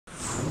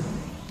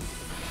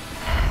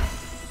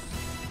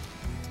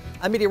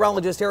I'm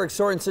meteorologist Eric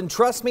Sorensen.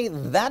 Trust me,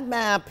 that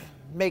map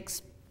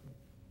makes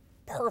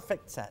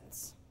perfect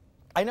sense.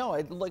 I know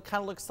it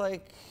kind of looks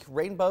like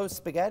rainbow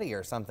spaghetti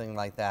or something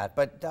like that,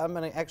 but I'm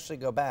going to actually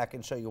go back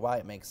and show you why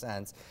it makes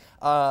sense.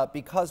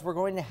 Because we're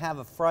going to have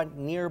a front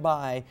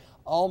nearby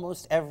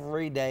almost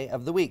every day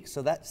of the week.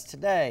 So that's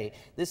today,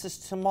 this is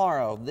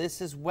tomorrow, this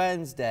is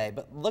Wednesday,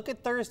 but look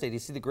at Thursday. Do you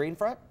see the green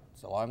front?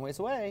 It's a long ways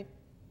away.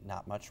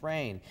 Not much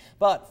rain.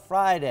 But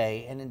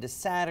Friday and into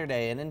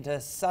Saturday and into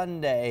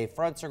Sunday,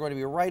 fronts are going to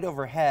be right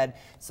overhead.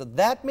 So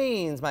that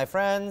means, my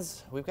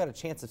friends, we've got a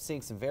chance of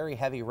seeing some very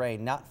heavy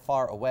rain not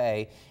far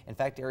away. In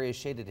fact, areas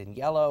shaded in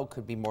yellow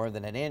could be more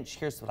than an inch.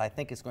 Here's what I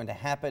think is going to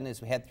happen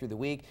as we head through the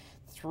week.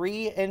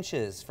 3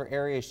 inches for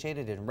areas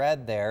shaded in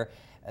red there.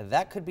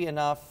 That could be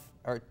enough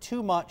or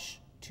too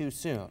much too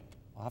soon.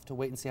 We'll have to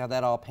wait and see how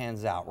that all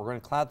pans out. We're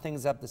going to cloud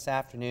things up this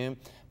afternoon,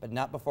 but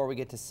not before we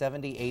get to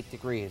 78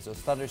 degrees. Those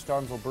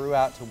thunderstorms will brew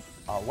out to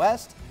our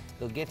west.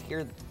 They'll get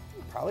here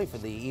probably for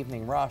the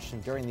evening rush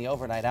and during the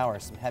overnight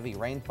hours. Some heavy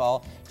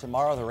rainfall.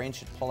 Tomorrow the rain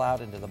should pull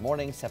out into the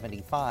morning,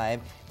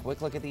 75.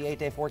 Quick look at the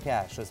 8-day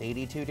forecast shows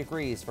 82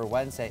 degrees for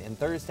Wednesday and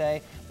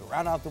Thursday. We'll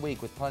round out the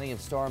week with plenty of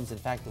storms. In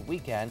fact, the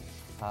weekend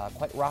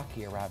quite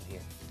rocky around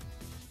here.